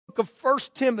of 1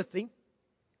 Timothy,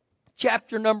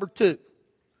 chapter number 2.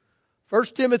 1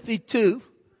 Timothy 2.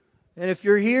 And if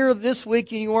you're here this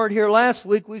week and you weren't here last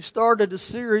week, we've started a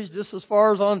series just as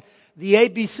far as on the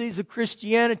ABCs of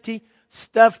Christianity,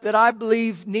 stuff that I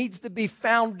believe needs to be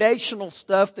foundational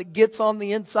stuff that gets on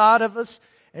the inside of us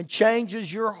and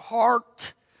changes your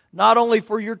heart, not only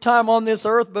for your time on this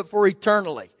earth, but for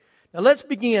eternally. Now let's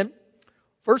begin.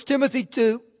 1 Timothy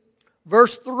 2,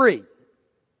 verse 3.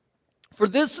 For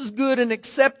this is good and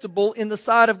acceptable in the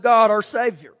sight of God our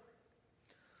Savior,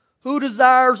 who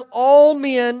desires all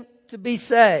men to be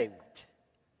saved.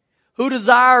 Who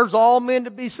desires all men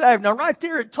to be saved. Now right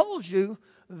there it tells you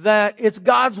that it's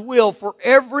God's will for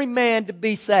every man to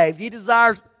be saved. He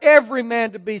desires every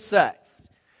man to be saved.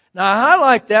 Now I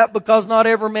highlight that because not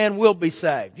every man will be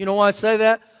saved. You know why I say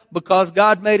that? Because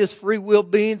God made us free will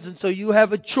beings, and so you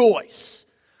have a choice.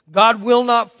 God will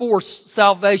not force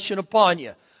salvation upon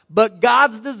you. But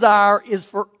God's desire is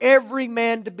for every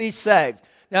man to be saved.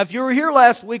 Now, if you were here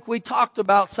last week, we talked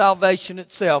about salvation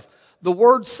itself. The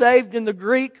word saved in the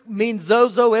Greek means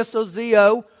zozo,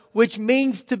 S-O-Z-O, which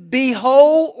means to be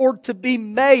whole or to be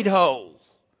made whole.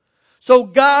 So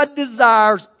God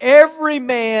desires every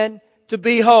man to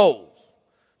be whole.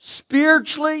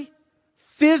 Spiritually,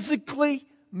 physically,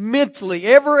 mentally,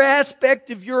 every aspect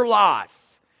of your life.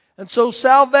 And so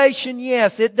salvation,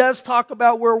 yes, it does talk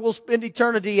about where we'll spend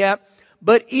eternity at.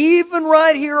 But even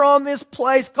right here on this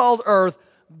place called earth,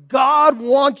 God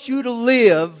wants you to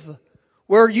live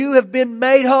where you have been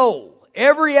made whole.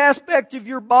 Every aspect of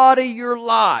your body, your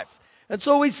life. And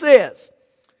so he says,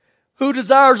 who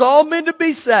desires all men to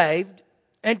be saved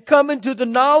and come into the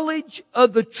knowledge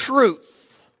of the truth.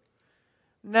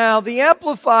 Now, the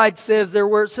Amplified says there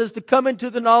where it says to come into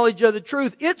the knowledge of the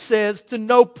truth, it says to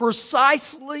know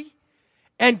precisely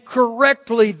and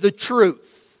correctly the truth.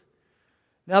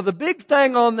 Now, the big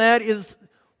thing on that is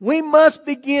we must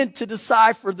begin to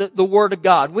decipher the Word of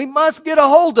God. We must get a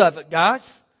hold of it,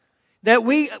 guys. That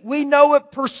we know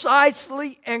it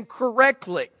precisely and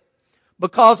correctly.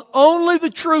 Because only the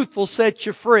truth will set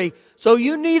you free. So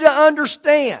you need to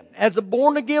understand, as a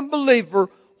born-again believer,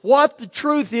 what the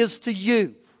truth is to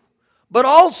you. But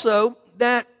also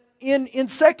that in 2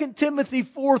 Timothy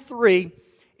 4:3,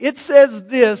 it says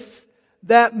this,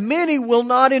 that many will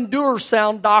not endure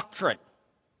sound doctrine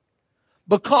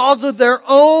because of their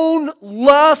own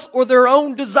lust or their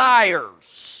own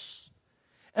desires.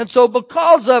 And so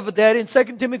because of that, in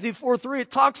 2 Timothy 4:3,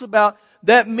 it talks about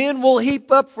that men will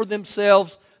heap up for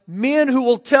themselves men who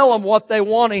will tell them what they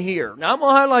want to hear. Now I'm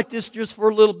going to highlight this just for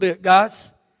a little bit,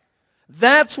 guys.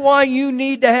 That's why you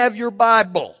need to have your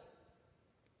Bible.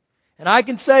 And I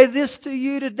can say this to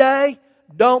you today,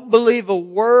 don't believe a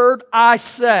word I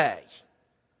say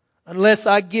unless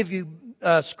I give you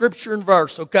scripture and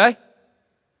verse, okay?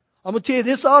 I'm going to tell you,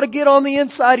 this ought to get on the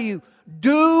inside of you.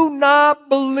 Do not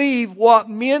believe what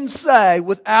men say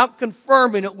without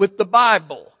confirming it with the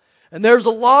Bible. And there's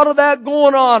a lot of that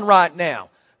going on right now.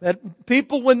 That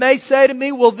people, when they say to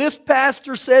me, well, this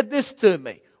pastor said this to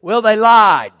me. Well, they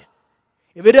lied.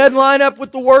 If it doesn't line up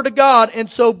with the Word of God. And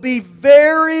so be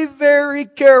very, very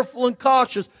careful and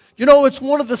cautious. You know, it's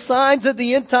one of the signs at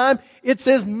the end time. It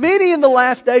says many in the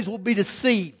last days will be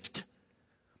deceived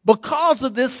because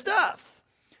of this stuff.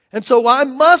 And so I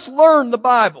must learn the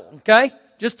Bible, okay?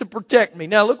 Just to protect me.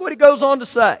 Now look what he goes on to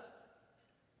say.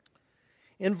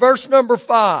 In verse number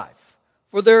 5.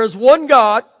 For there is one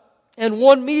God and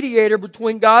one mediator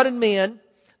between God and men,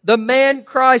 the man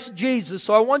Christ Jesus.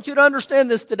 So I want you to understand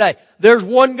this today. There's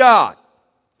one God.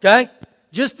 Okay?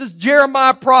 Just as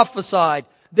Jeremiah prophesied,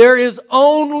 there is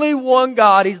only one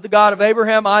God. He's the God of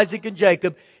Abraham, Isaac, and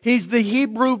Jacob. He's the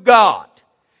Hebrew God.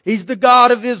 He's the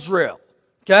God of Israel.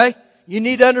 Okay? You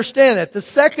need to understand that. The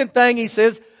second thing he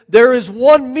says, there is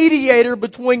one mediator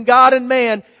between God and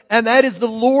man, and that is the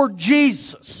Lord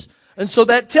Jesus. And so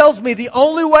that tells me the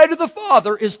only way to the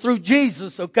Father is through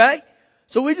Jesus, okay?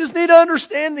 So we just need to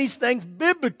understand these things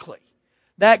biblically.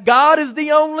 That God is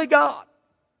the only God.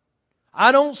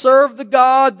 I don't serve the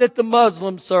God that the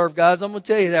Muslims serve, guys. I'm going to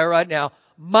tell you that right now.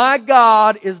 My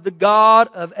God is the God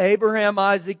of Abraham,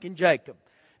 Isaac, and Jacob.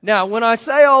 Now, when I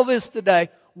say all this today,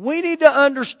 we need to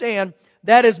understand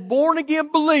that as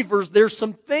born-again believers, there's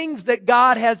some things that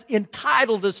God has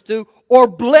entitled us to or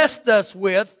blessed us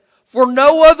with for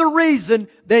no other reason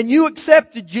than you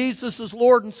accepted Jesus as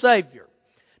Lord and Savior.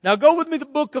 Now go with me to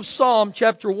the book of Psalm,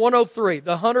 chapter 103,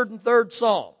 the 103rd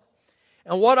Psalm.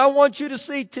 And what I want you to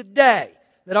see today,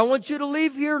 that I want you to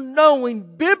leave here knowing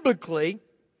biblically,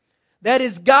 that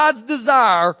is God's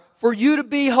desire for you to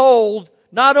be whole,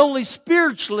 not only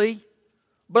spiritually,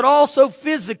 but also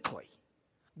physically.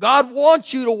 God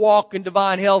wants you to walk in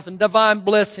divine health and divine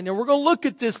blessing. And we're going to look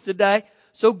at this today.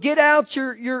 So get out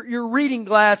your reading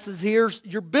glasses here,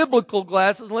 your biblical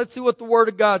glasses, and let's see what the Word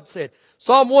of God said.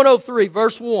 Psalm 103,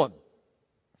 verse 1.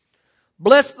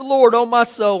 Bless the Lord, O my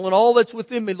soul, and all that's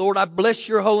within me, Lord. I bless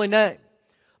your holy name.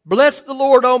 Bless the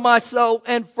Lord, O my soul,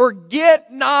 and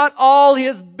forget not all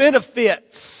His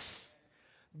benefits.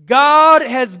 God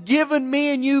has given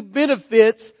me and you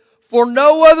benefits for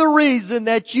no other reason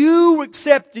that you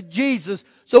accepted Jesus.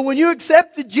 So when you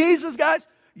accepted Jesus, guys,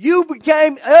 you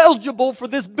became eligible for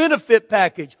this benefit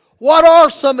package. What are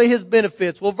some of His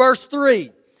benefits? Well, verse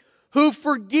 3, who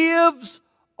forgives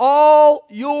all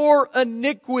your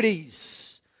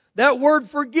iniquities. That word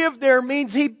forgive there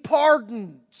means He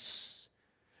pardons.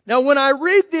 Now when I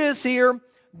read this here,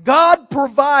 God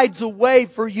provides a way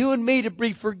for you and me to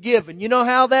be forgiven. You know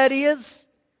how that is?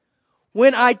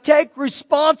 When I take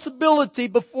responsibility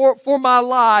for my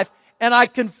life and I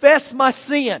confess my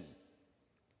sin.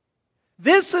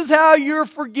 This is how you're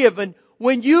forgiven.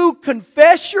 When you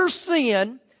confess your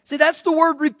sin, see that's the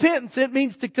word repentance. It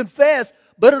means to confess,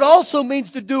 but it also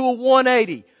means to do a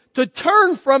 180. To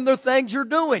turn from the things you're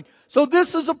doing. So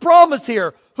this is a promise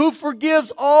here. Who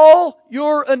forgives all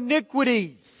your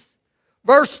iniquities.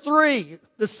 Verse 3,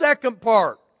 the second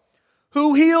part.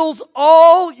 Who heals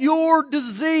all your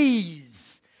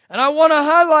disease. And I want to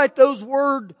highlight those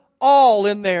word all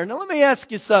in there. Now let me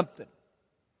ask you something.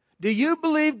 Do you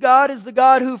believe God is the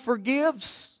God who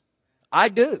forgives? I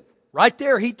do. Right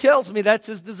there, He tells me that's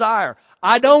His desire.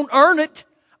 I don't earn it.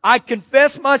 I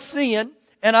confess my sin,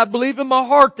 and I believe in my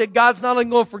heart that God's not only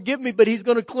going to forgive me, but He's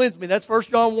going to cleanse me. That's 1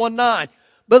 John 1:9.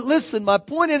 But listen, my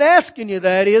point in asking you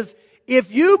that is,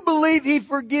 if you believe He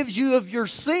forgives you of your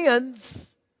sins,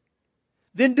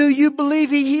 then do you believe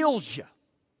He heals you?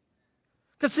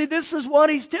 Because see, this is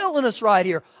what He's telling us right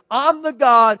here. I'm the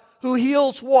God who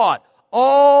heals what?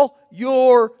 All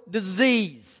your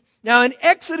disease. Now in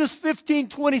Exodus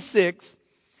 15:26,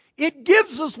 it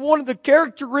gives us one of the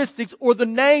characteristics or the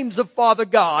names of Father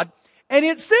God. And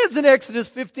it says in Exodus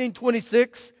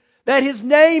 15:26 that His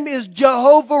name is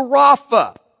Jehovah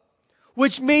Rapha,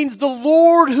 which means the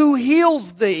Lord who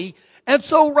heals thee. And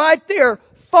so right there,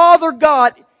 Father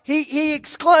God, He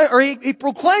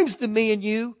proclaims to me and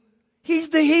you, He's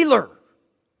the healer.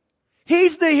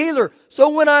 He's the healer. So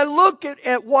when I look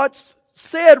at what's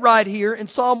said right here in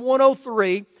Psalm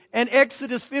 103 and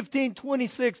Exodus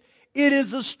 15:26, it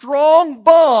is a strong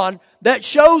bond that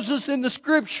shows us in the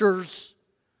Scriptures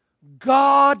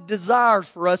God desires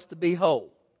for us to be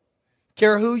whole.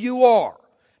 Care who you are.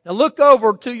 Now look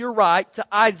over to your right to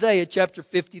Isaiah chapter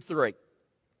 53.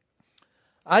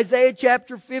 Isaiah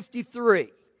chapter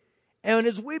 53. And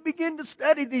as we begin to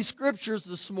study these Scriptures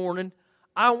this morning,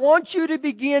 I want you to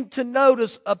begin to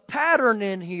notice a pattern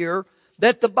in here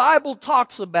that the Bible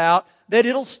talks about, that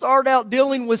it'll start out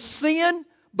dealing with sin,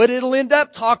 but it'll end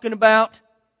up talking about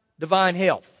divine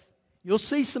health. You'll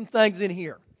see some things in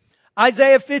here.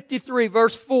 Isaiah 53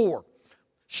 verse 4.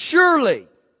 Surely.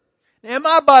 Now in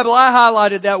my Bible I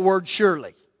highlighted that word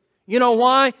surely. You know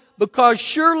why? Because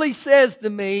surely says to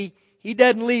me, He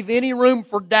doesn't leave any room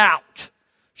for doubt.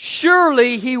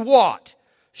 Surely He what?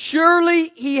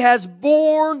 Surely He has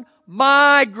borne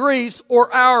my griefs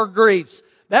or our griefs.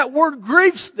 That word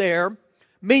griefs there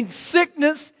means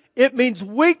sickness, it means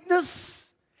weakness,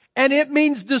 and it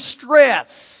means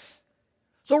distress.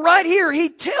 So right here, He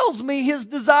tells me His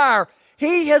desire.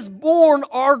 He has borne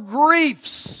our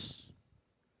griefs.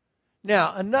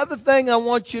 Now, another thing I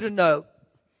want you to note,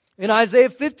 in Isaiah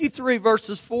 53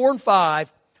 verses 4 and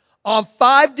 5, on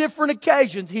 5 different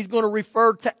occasions, He's going to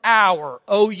refer to our,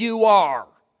 O-U-R.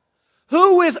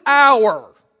 Who is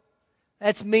our?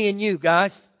 That's me and you,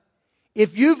 guys.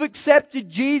 If you've accepted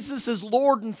Jesus as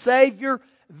Lord and Savior,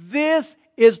 this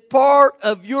is part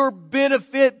of your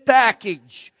benefit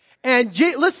package. And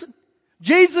listen,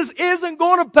 Jesus isn't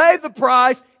going to pay the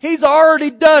price. He's already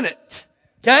done it.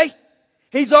 Okay?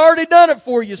 He's already done it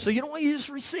for you. So you know what? You just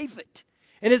receive it.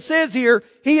 And it says here,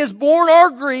 He has borne our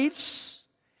griefs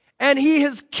and He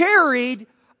has carried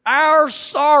our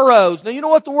sorrows. Now you know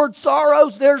what the word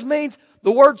sorrows there means?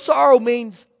 The word sorrow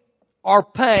means our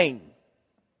pain.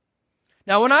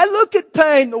 Now when I look at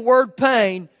pain, the word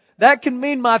pain, that can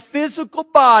mean my physical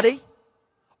body,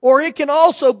 or it can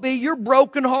also be your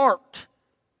broken heart.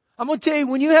 I'm going to tell you,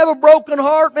 when you have a broken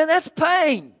heart, man, that's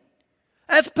pain.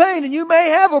 That's pain, and you may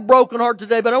have a broken heart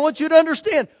today, but I want you to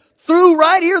understand, through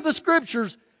right here the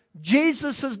Scriptures,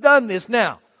 Jesus has done this.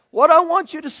 Now, what I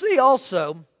want you to see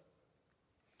also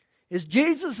is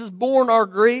Jesus has borne our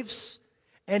griefs,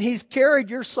 and He's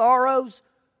carried your sorrows.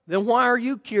 Then why are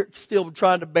you still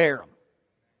trying to bear them?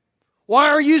 Why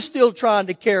are you still trying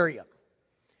to carry them?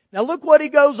 Now look what he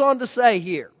goes on to say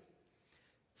here.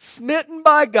 Smitten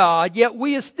by God, yet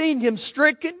we esteemed him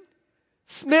stricken,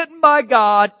 smitten by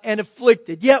God, and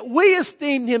afflicted. Yet we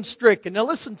esteemed him stricken. Now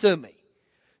listen to me.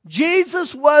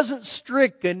 Jesus wasn't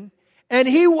stricken, and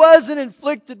he wasn't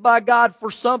inflicted by God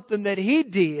for something that he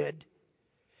did.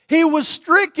 He was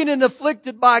stricken and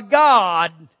afflicted by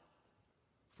God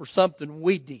for something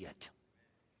we did.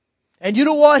 And you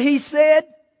know what he said?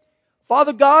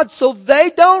 Father God, so they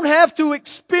don't have to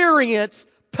experience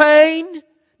pain,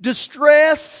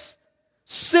 distress,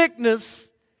 sickness,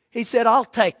 he said, I'll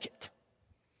take it.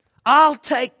 I'll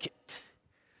take it.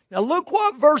 Now look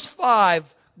what verse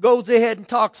 5 goes ahead and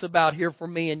talks about here for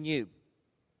me and you.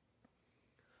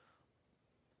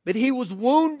 But he was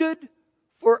wounded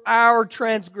for our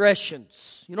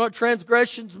transgressions. You know what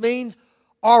transgressions means?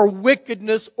 Our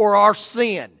wickedness or our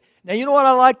sin. Now you know what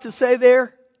I like to say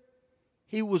there?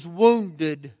 He was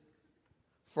wounded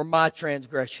for my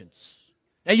transgressions.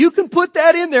 Now you can put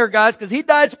that in there, guys, because he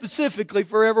died specifically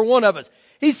for every one of us.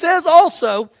 He says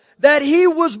also that he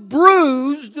was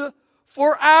bruised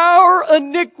for our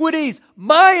iniquities,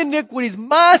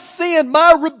 my sin,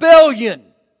 my rebellion.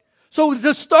 So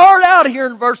to start out here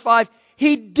in verse 5,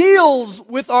 he deals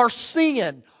with our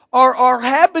sin, our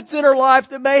habits in our life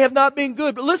that may have not been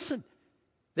good. But listen,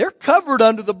 they're covered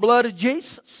under the blood of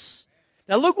Jesus.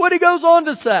 Now look what he goes on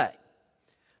to say.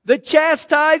 The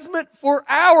chastisement for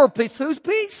our peace. Whose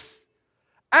peace?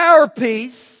 Our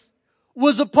peace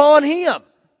was upon him.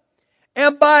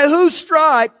 And by whose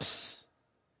stripes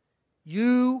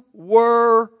you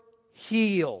were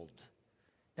healed.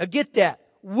 Now get that.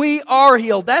 We are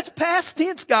healed. That's past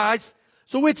tense, guys.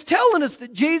 So it's telling us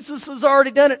that Jesus has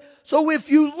already done it. So if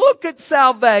you look at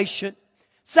salvation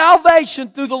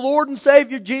through the Lord and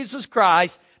Savior Jesus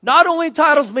Christ, not only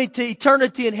entitles me to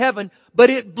eternity in heaven,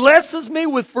 but it blesses me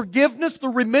with forgiveness, the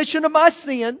remission of my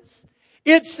sins.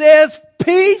 It says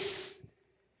peace,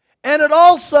 and it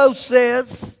also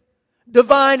says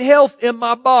divine health in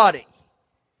my body.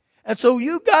 And so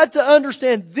you got to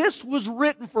understand this was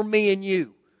written for me and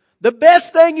you. The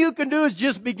best thing you can do is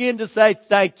just begin to say,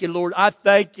 thank you, Lord. I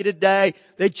thank you today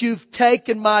that you've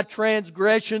taken my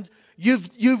transgressions.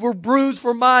 You were bruised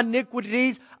for my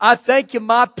iniquities. I thank you,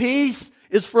 my peace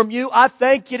is from you. I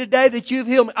thank you today that you've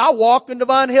healed me. I walk in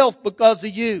divine health because of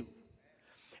you.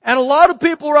 And a lot of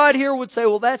people right here would say,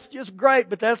 well, that's just great,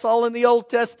 but that's all in the Old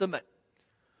Testament.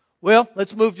 Well,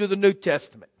 let's move to the New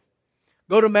Testament.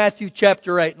 Go to Matthew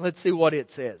chapter 8 and let's see what it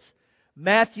says.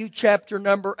 Matthew chapter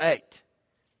number 8.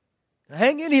 Now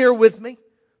hang in here with me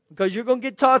because you're going to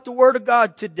get taught the Word of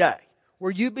God today,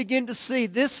 where you begin to see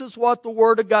this is what the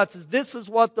Word of God says. This is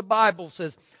what the Bible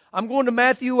says. I'm going to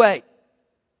Matthew 8.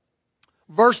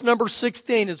 Verse number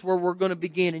 16 is where we're going to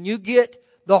begin. And you get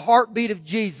the heartbeat of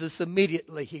Jesus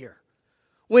immediately here.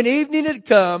 When evening had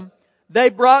come, they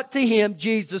brought to him,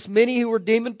 Jesus, many who were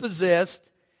demon-possessed,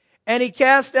 and he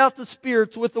cast out the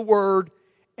spirits with the word,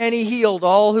 and he healed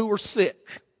all who were sick.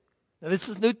 Now this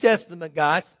is New Testament,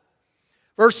 guys.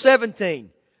 Verse 17,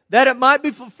 that it might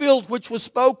be fulfilled which was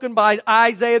spoken by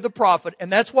Isaiah the prophet.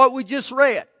 And that's what we just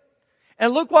read.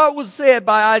 And look what was said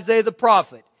by Isaiah the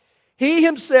prophet. He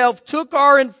himself took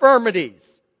our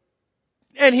infirmities,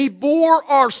 and he bore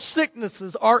our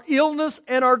sicknesses, our illness,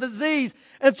 and our disease.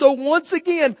 And so once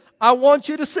again, I want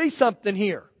you to see something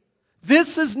here.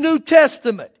 This is New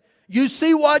Testament. You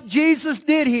see what Jesus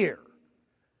did here.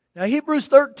 Now Hebrews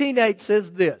 13:8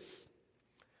 says this.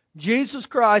 Jesus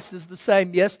Christ is the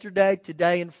same yesterday,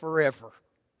 today, and forever.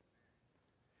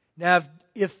 Now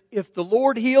if the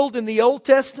Lord healed in the Old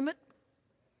Testament,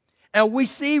 and we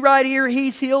see right here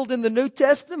he's healed in the New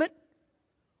Testament,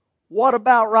 what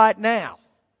about right now?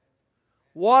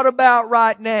 What about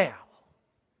right now?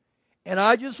 And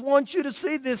I just want you to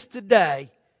see this today,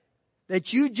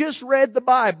 that you just read the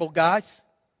Bible, guys.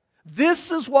 This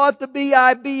is what the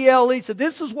Bible said.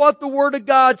 This is what the Word of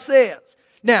God says.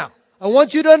 Now, I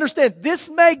want you to understand, this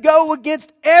may go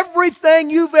against everything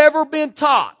you've ever been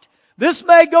taught. This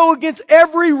may go against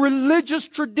every religious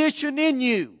tradition in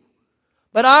you.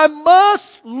 But I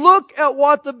must look at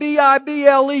what the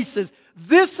Bible says.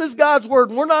 This is God's Word,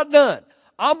 and we're not done.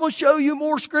 I'm going to show you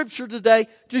more Scripture today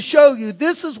to show you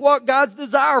this is what God's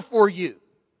desire for you.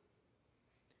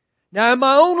 Now, in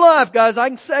my own life, guys, I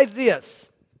can say this.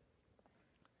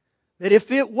 That if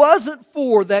it wasn't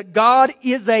for that God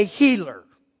is a healer,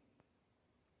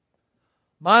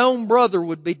 my own brother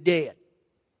would be dead.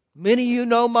 Many of you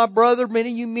know my brother.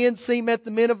 Many of you men see him at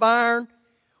the Men of Iron.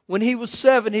 When he was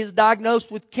 7, he was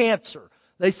diagnosed with cancer.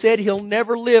 They said he'll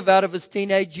never live out of his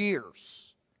teenage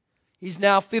years. He's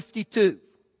now 52.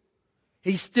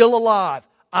 He's still alive.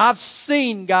 I've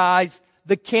seen, guys,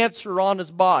 the cancer on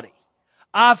his body.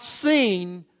 I've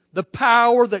seen the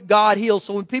power that God heals.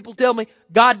 So when people tell me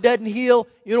God doesn't heal,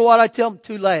 you know what I tell them?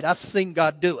 Too late. I've seen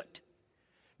God do it.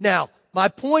 Now, my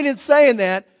point in saying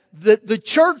that, the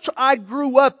church I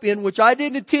grew up in, which I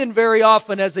didn't attend very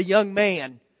often as a young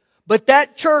man, but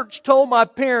that church told my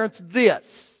parents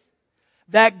this,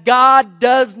 that God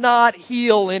does not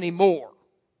heal anymore.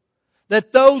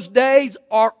 That those days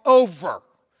are over.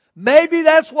 Maybe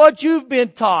that's what you've been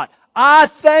taught. I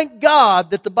thank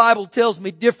God that the Bible tells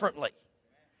me differently.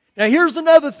 Now here's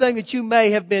another thing that you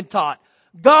may have been taught.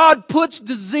 God puts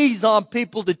disease on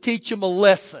people to teach them a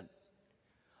lesson.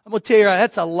 I'm going to tell you,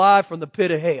 that's a lie from the pit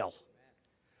of hell.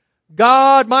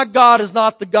 My God is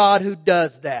not the God who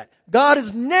does that. God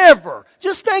is never,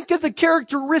 just think of the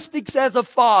characteristics as a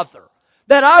father.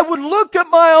 That I would look at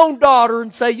my own daughter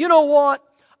and say, you know what?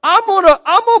 I'm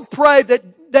gonna pray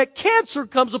that cancer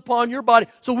comes upon your body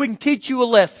so we can teach you a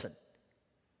lesson.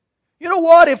 You know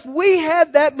what? If we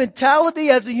had that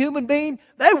mentality as a human being,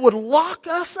 they would lock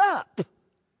us up.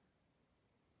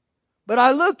 But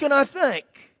I look and I think,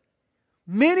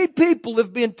 many people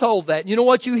have been told that. You know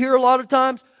what you hear a lot of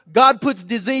times? God puts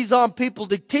disease on people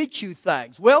to teach you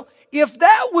things. Well, if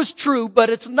that was true, but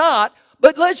it's not,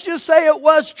 but let's just say it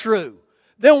was true,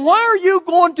 then why are you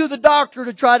going to the doctor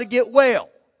to try to get well?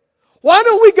 Why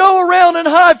don't we go around and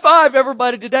high five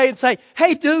everybody today and say,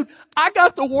 hey dude, I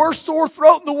got the worst sore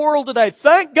throat in the world today.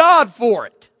 Thank God for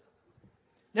it.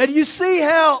 Now do you see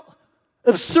how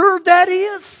absurd that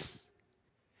is?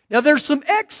 Now there's some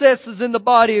excesses in the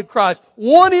body of Christ.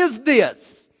 One is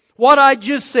this, what I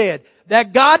just said,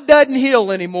 that God doesn't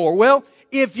heal anymore. Well,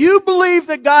 if you believe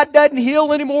that God doesn't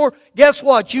heal anymore, guess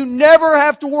what? You never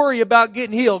have to worry about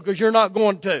getting healed because you're not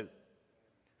going to.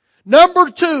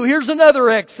 Number two, here's another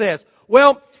excess.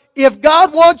 Well, if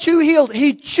God wants you healed,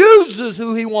 He chooses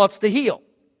who He wants to heal.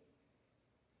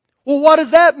 Well, what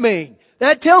does that mean?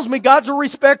 That tells me God's a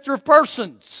respecter of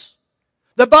persons.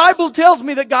 The Bible tells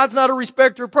me that God's not a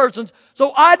respecter of persons,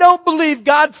 so I don't believe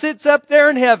God sits up there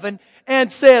in heaven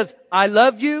and says, I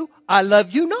love you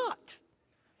not.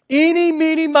 Eeny,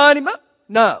 meeny, miny, mo.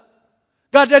 No.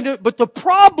 God doesn't do it. But the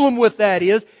problem with that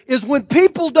is when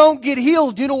people don't get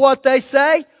healed, you know what they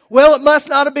say? Well, it must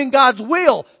not have been God's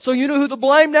will. So you know who the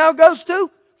blame now goes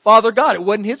to? Father God. It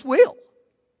wasn't His will.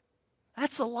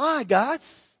 That's a lie,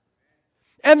 guys.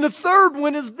 And the third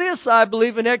one is this, I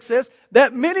believe, in excess,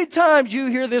 that many times you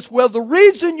hear this, well, the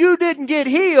reason you didn't get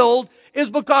healed is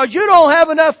because you don't have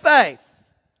enough faith.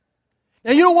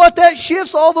 Now, you know what that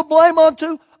shifts all the blame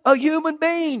onto? A human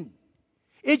being.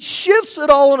 It shifts it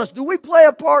all on us. Do we play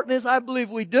a part in this? I believe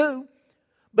we do.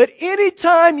 But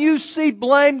anytime you see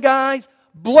blame, guys,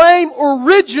 blame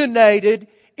originated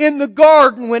in the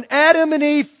garden when Adam and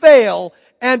Eve fell,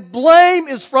 and blame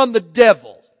is from the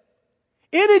devil.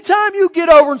 Anytime you get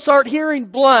over and start hearing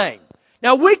blame,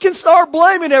 now we can start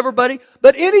blaming everybody,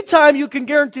 but anytime you can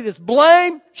guarantee this,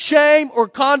 blame, shame, or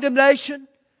condemnation,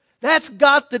 that's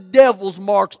got the devil's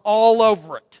marks all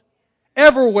over it.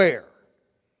 Everywhere.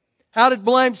 How did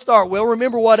blame start? Well,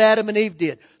 remember what Adam and Eve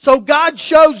did. So God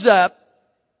shows up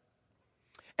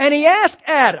and He asked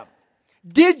Adam,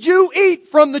 did you eat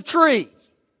from the tree?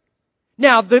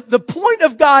 Now, the point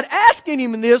of God asking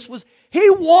him this was He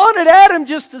wanted Adam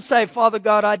just to say, Father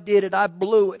God, I did it. I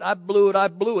blew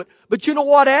it. But you know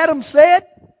what Adam said?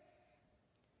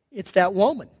 It's that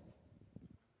woman.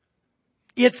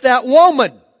 It's that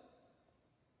woman.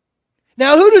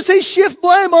 Now, who does He shift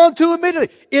blame on to immediately?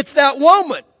 It's that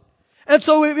woman. And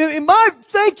so in my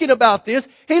thinking about this,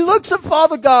 He looks at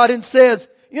Father God and says,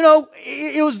 you know,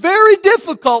 it was very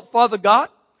difficult, Father God.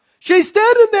 She's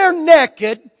standing there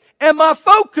naked, and my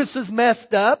focus is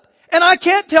messed up, and I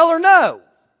can't tell her no.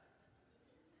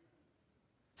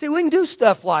 See, we can do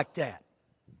stuff like that.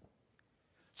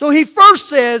 So He first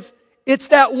says, it's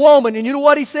that woman. And you know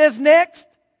what He says next?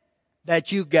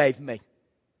 That you gave me.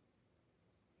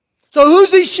 So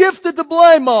who's He shifted the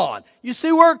blame on? You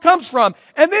see where it comes from.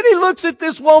 And then He looks at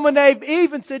this woman named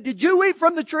Eve and said, did you eat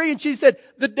from the tree? And she said,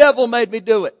 the devil made me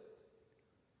do it.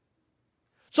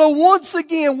 So once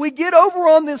again, we get over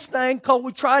on this thing called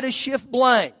we try to shift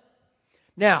blame.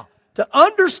 Now, to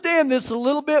understand this a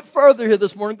little bit further here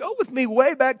this morning, go with me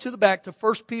way back to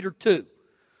 1 Peter 2.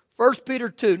 1 Peter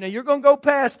 2. Now you're going to go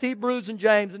past Hebrews and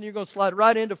James and you're going to slide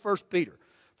right into 1 Peter.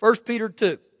 1 Peter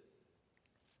 2.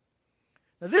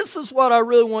 Now this is what I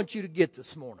really want you to get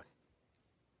this morning.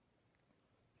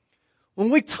 When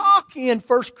we talk in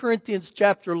 1 Corinthians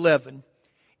chapter 11,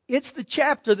 it's the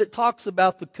chapter that talks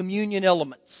about the communion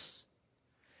elements.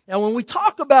 Now when we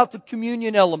talk about the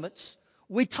communion elements,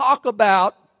 we talk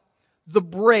about the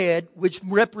bread, which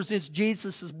represents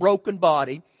Jesus' broken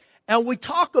body, and we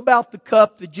talk about the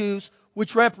cup, the juice,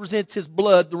 which represents His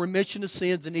blood, the remission of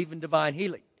sins, and even divine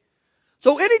healing.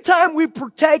 So anytime we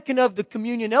partaking of the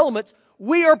communion elements,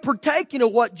 we are partaking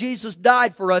of what Jesus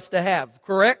died for us to have,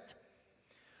 correct?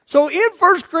 So in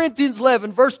 1 Corinthians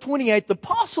 11, verse 28, the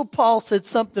Apostle Paul said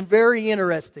something very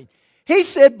interesting. He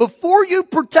said, before you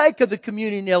partake of the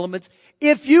communion elements,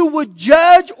 if you would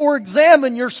judge or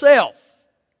examine yourself.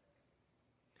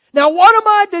 Now, what am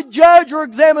I to judge or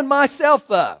examine myself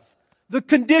of? The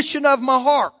condition of my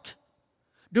heart.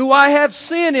 Do I have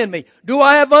sin in me? Do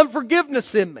I have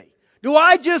unforgiveness in me? Do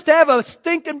I just have a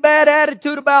stinking bad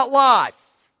attitude about life?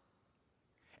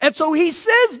 And so he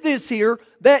says this here,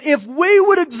 that if we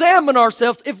would examine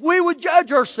ourselves, if we would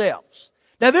judge ourselves.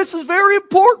 Now this is very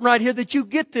important right here that you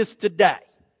get this today.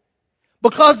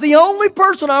 Because the only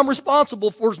person I'm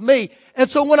responsible for is me. And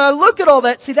so when I look at all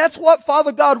that, see, that's what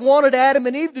Father God wanted Adam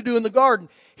and Eve to do in the garden.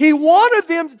 He wanted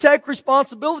them to take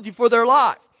responsibility for their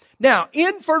life. Now,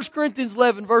 in 1 Corinthians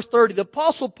 11, verse 30, the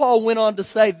Apostle Paul went on to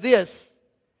say this.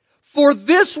 For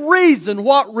this reason,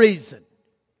 what reason?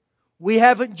 We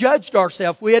haven't judged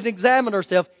ourselves. We haven't examined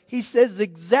ourselves. He says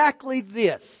exactly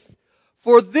this.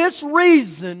 For this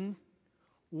reason,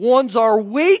 ones are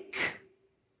weak,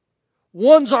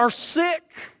 ones are sick,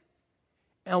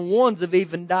 and ones have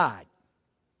even died.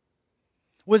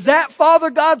 Was that Father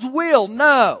God's will?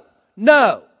 No.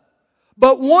 No.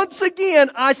 But once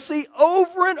again, I see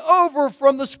over and over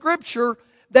from the Scripture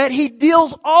that He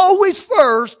deals always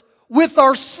first with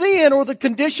our sin or the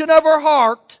condition of our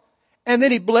heart, and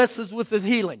then He blesses with His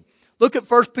healing. Look at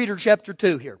 1 Peter chapter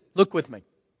 2 here. Look with me.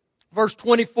 Verse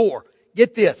 24.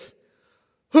 Get this.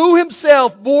 Who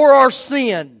Himself bore our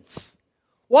sins.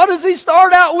 What does He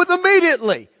start out with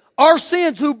immediately? Our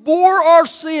sins, who bore our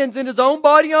sins in His own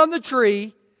body on the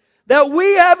tree, that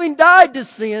we, having died to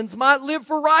sins, might live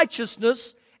for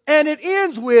righteousness. And it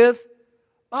ends with,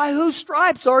 by whose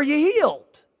stripes are you healed?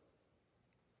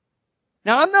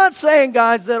 Now, I'm not saying,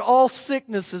 guys, that all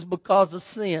sickness is because of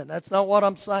sin. That's not what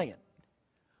I'm saying.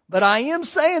 But I am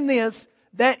saying this,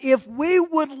 that if we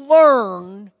would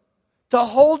learn to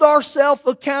hold ourselves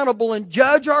accountable and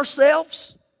judge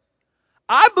ourselves,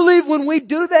 I believe when we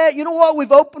do that, you know what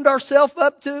we've opened ourselves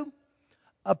up to?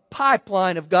 A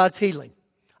pipeline of God's healing.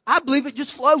 I believe it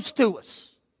just flows to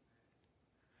us.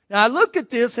 Now I look at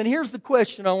this, and here's the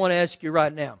question I want to ask you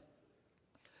right now.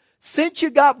 Since you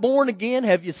got born again,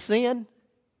 have you sinned?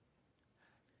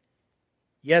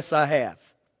 Yes, I have.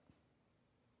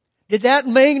 Did that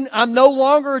mean I'm no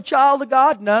longer a child of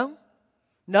God? No.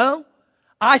 No.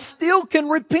 I still can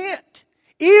repent.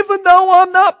 Even though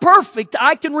I'm not perfect,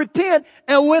 I can repent.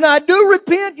 And when I do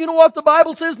repent, you know what the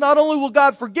Bible says? Not only will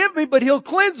God forgive me, but He'll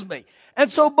cleanse me.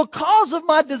 And so because of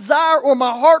my desire or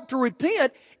my heart to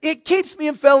repent, it keeps me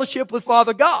in fellowship with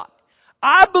Father God.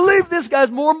 I believe this,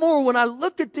 guys, more and more when I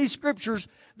look at these scriptures,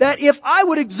 that if I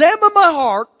would examine my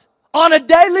heart on a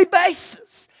daily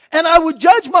basis, and I would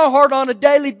judge my heart on a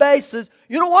daily basis,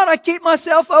 you know what I keep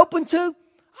myself open to?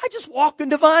 I just walk in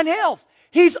divine health.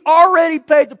 He's already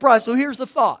paid the price. So here's the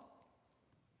thought.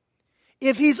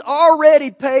 If He's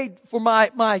already paid for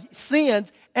my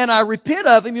sins and I repent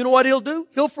of Him, you know what He'll do?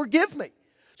 He'll forgive me.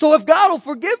 So if God will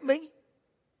forgive me,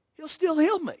 He'll still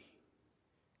heal me.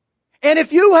 And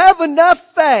if you have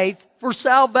enough faith for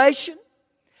salvation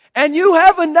and you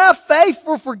have enough faith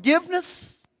for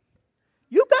forgiveness,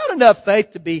 you got enough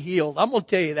faith to be healed. I'm going to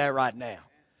tell you that right now.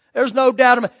 There's no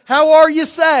doubt about it. How are you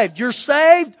saved? You're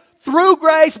saved through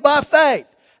grace by faith.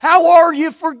 How are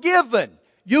you forgiven?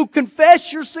 You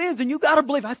confess your sins and you got to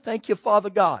believe, I thank you, Father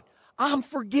God. I'm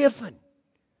forgiven.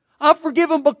 I'm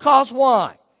forgiven because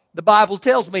why? The Bible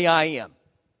tells me I am.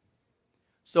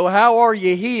 So how are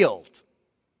you healed?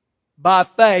 By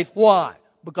faith. Why?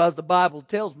 Because the Bible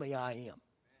tells me I am.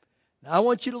 Now I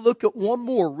want you to look at one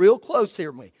more real close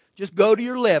here with me. Just go to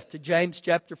your left to James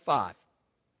chapter 5.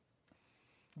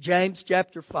 James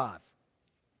chapter 5.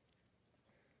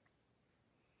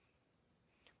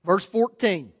 Verse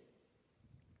 14.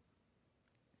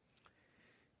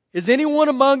 Is anyone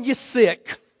among you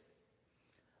sick?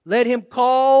 Let him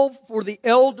call for the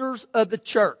elders of the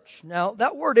church. Now,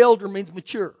 that word elder means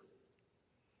mature.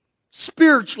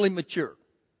 Spiritually mature.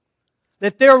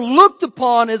 That they're looked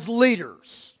upon as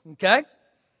leaders. Okay?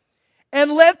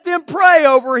 And let them pray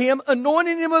over him,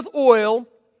 anointing him with oil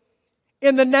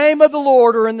in the name of the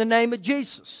Lord or in the name of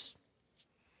Jesus.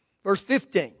 Verse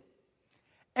 15.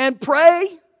 And pray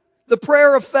the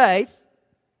prayer of faith,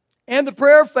 and the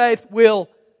prayer of faith will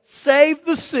save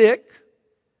the sick,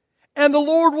 and the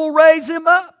Lord will raise him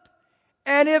up.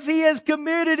 And if he has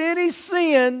committed any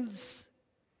sins,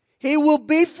 he will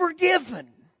be forgiven.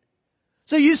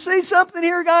 So you see something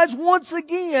here, guys? Once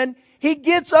again, he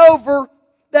gets over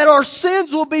that our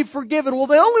sins will be forgiven. Well,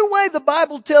 the only way the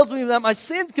Bible tells me that my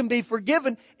sins can be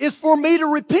forgiven is for me to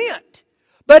repent.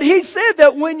 But he said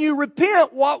that when you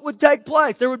repent, what would take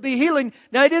place? There would be healing.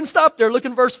 Now, he didn't stop there. Look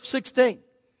in verse 16.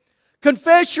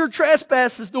 Confess your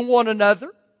trespasses to one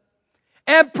another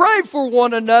and pray for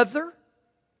one another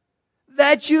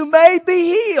that you may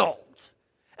be healed.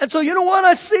 And so you know what?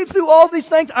 I see through all these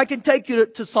things. I can take you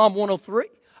to Psalm 103.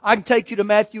 I can take you to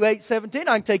Matthew 8:17.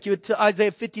 I can take you to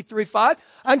Isaiah 53:5.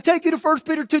 I can take you to 1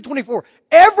 Peter 2:24.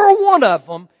 Every one of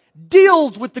them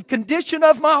deals with the condition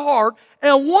of my heart.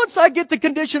 And once I get the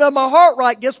condition of my heart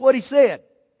right, guess what he said?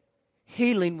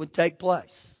 Healing would take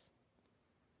place.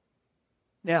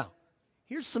 Now,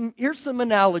 here's some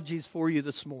analogies for you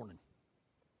this morning.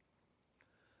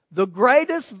 The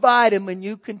greatest vitamin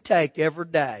you can take every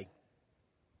day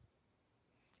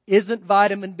isn't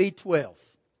vitamin B12.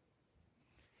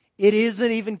 It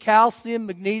isn't even calcium,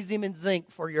 magnesium, and zinc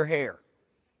for your hair.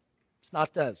 It's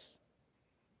not those.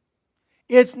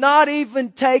 It's not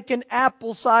even taking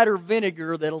apple cider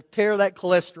vinegar that'll tear that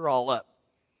cholesterol up.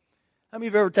 How many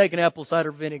of you have ever taken apple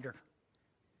cider vinegar?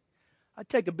 I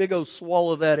take a big old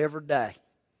swallow of that every day.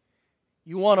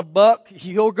 You want a buck?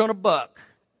 You're going to buck.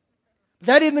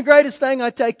 That isn't the greatest thing I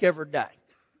take every day.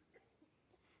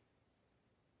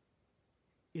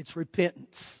 It's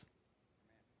repentance.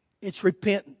 It's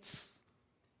repentance.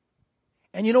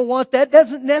 And you know what? That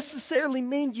doesn't necessarily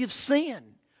mean you've sinned.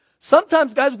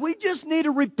 Sometimes, guys, we just need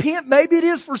to repent. Maybe it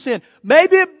is for sin.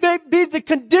 Maybe it may be the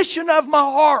condition of my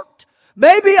heart.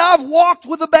 Maybe I've walked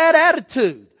with a bad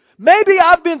attitude. Maybe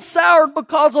I've been soured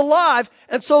because of life.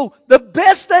 And so the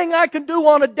best thing I can do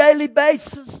on a daily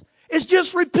basis is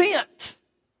just repent.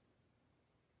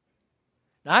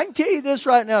 Now, I can tell you this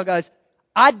right now, guys.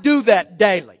 I do that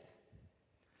daily.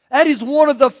 That is one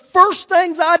of the first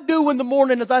things I do in the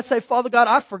morning is I say, Father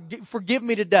God, forgive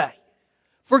me today.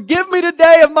 Forgive me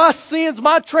today of my sins,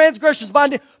 my transgressions,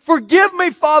 forgive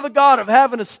me, Father God, of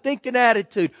having a stinking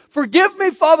attitude. Forgive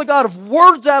me, Father God, of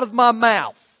words out of my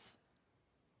mouth.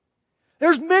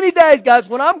 There's many days, guys,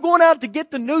 when I'm going out to get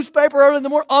the newspaper early in the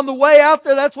morning, on the way out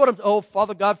there, that's what oh,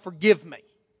 Father God, forgive me.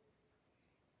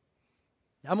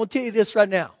 Now, I'm going to tell you this right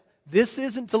now. This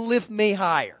isn't to lift me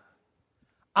higher.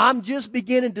 I'm just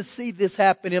beginning to see this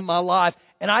happen in my life,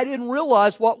 and I didn't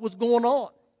realize what was going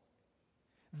on.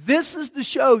 This is to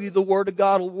show you the Word of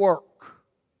God will work.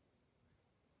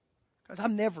 Because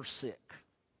I'm never sick.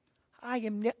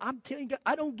 I'm telling you,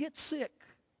 I don't get sick.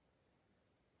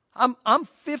 I'm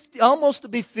 50, almost to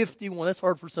be 51. That's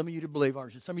hard for some of you to believe,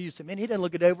 aren't you? Some of you say, man, he doesn't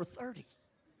look a day over 30.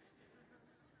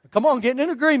 Come on, get in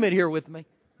agreement here with me.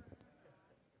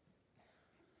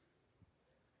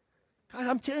 God,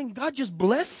 I'm telling you, God just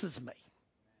blesses me.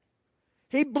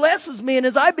 He blesses me, and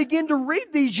as I begin to read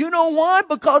these, you know why?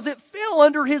 Because it fell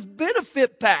under His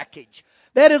benefit package.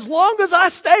 That as long as I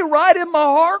stay right in my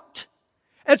heart,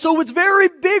 and so it's very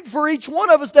big for each one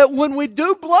of us that when we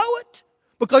do blow it,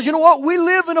 because you know what? We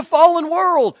live in a fallen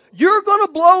world. You're going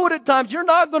to blow it at times. You're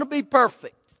not going to be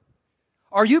perfect.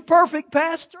 Are you perfect,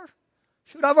 Pastor?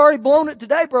 Should I've already blown it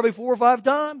today probably 4 or 5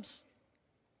 times.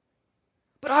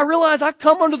 But I realize I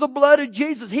come under the blood of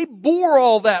Jesus. He bore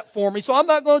all that for me, so I'm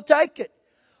not going to take it.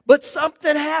 But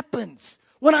something happens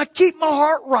when I keep my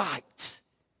heart right.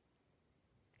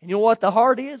 And you know what the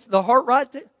heart is? The heart right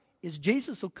there is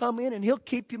Jesus will come in and He'll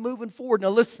keep you moving forward. Now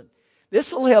listen,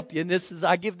 this will help you. And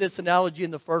I give this analogy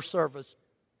in the first service.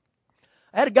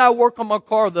 I had a guy work on my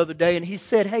car the other day, and he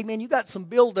said, hey man, you got some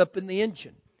buildup in the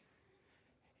engine.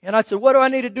 And I said, what do I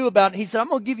need to do about it? And he said, I'm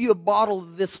going to give you a bottle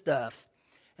of this stuff.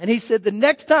 And he said, the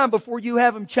next time before you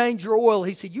have them change your oil,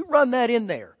 he said, you run that in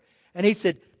there. And he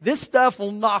said, this stuff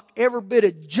will knock every bit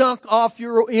of junk off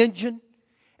your engine.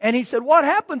 And he said, what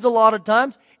happens a lot of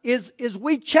times is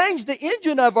we change the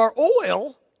engine of our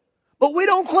oil, but we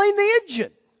don't clean the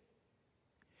engine.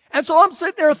 And so I'm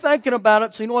sitting there thinking about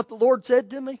it. So you know what the Lord said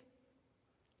to me?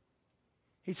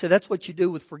 He said, that's what you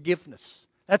do with forgiveness.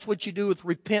 That's what you do with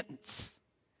repentance.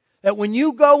 That when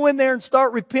you go in there and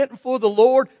start repenting for the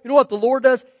Lord, you know what the Lord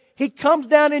does? He comes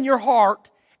down in your heart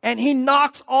and He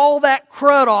knocks all that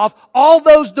crud off, all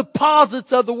those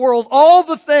deposits of the world, all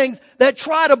the things that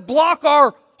try to block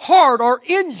our heart, our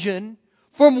engine,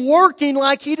 from working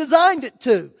like He designed it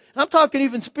to. I'm talking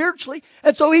even spiritually.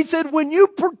 And so He said, when you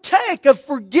partake of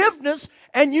forgiveness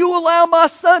and you allow my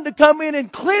Son to come in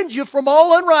and cleanse you from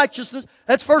all unrighteousness,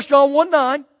 that's 1 John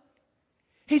 1:9.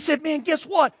 He said, man, guess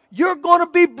what? You're going to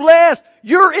be blessed.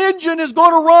 Your engine is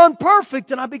going to run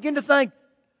perfect. And I begin to think,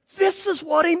 this is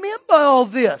what He meant by all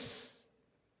this.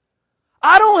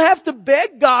 I don't have to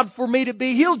beg God for me to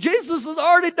be healed. Jesus has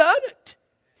already done it.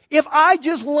 If I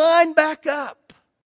just line back up